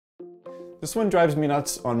This one drives me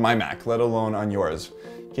nuts on my Mac, let alone on yours.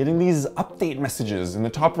 Getting these update messages in the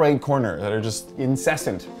top right corner that are just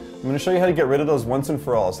incessant. I'm going to show you how to get rid of those once and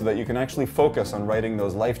for all so that you can actually focus on writing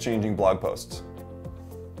those life-changing blog posts.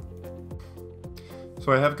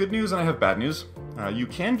 So I have good news and I have bad news. You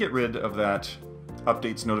can get rid of that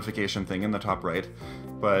updates notification thing in the top right,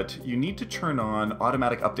 but you need to turn on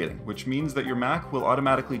automatic updating, which means that your Mac will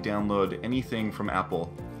automatically download anything from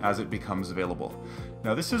Apple as it becomes available.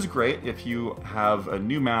 Now this is great if you have a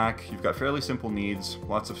new Mac, you've got fairly simple needs,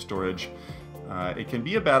 lots of storage. It can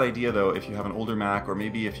be a bad idea though if you have an older Mac, or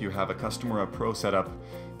maybe if you have a custom or a pro setup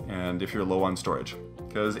and if you're low on storage,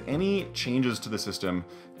 because any changes to the system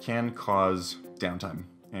can cause downtime.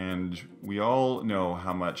 And we all know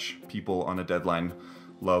how much people on a deadline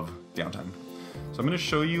love downtime. So I'm going to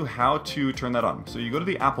show you how to turn that on. So you go to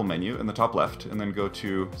the Apple menu in the top left and then go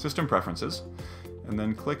to System Preferences and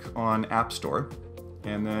then click on App Store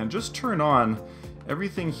and then just turn on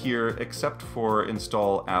everything here except for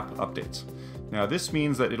Install App Updates. Now this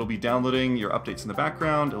means that it'll be downloading your updates in the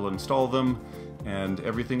background, it'll install them, and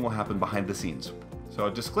everything will happen behind the scenes. So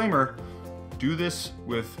a disclaimer, do this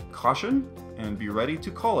with caution and be ready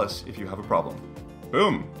to call us if you have a problem.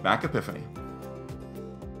 Boom, Mac Epiphany.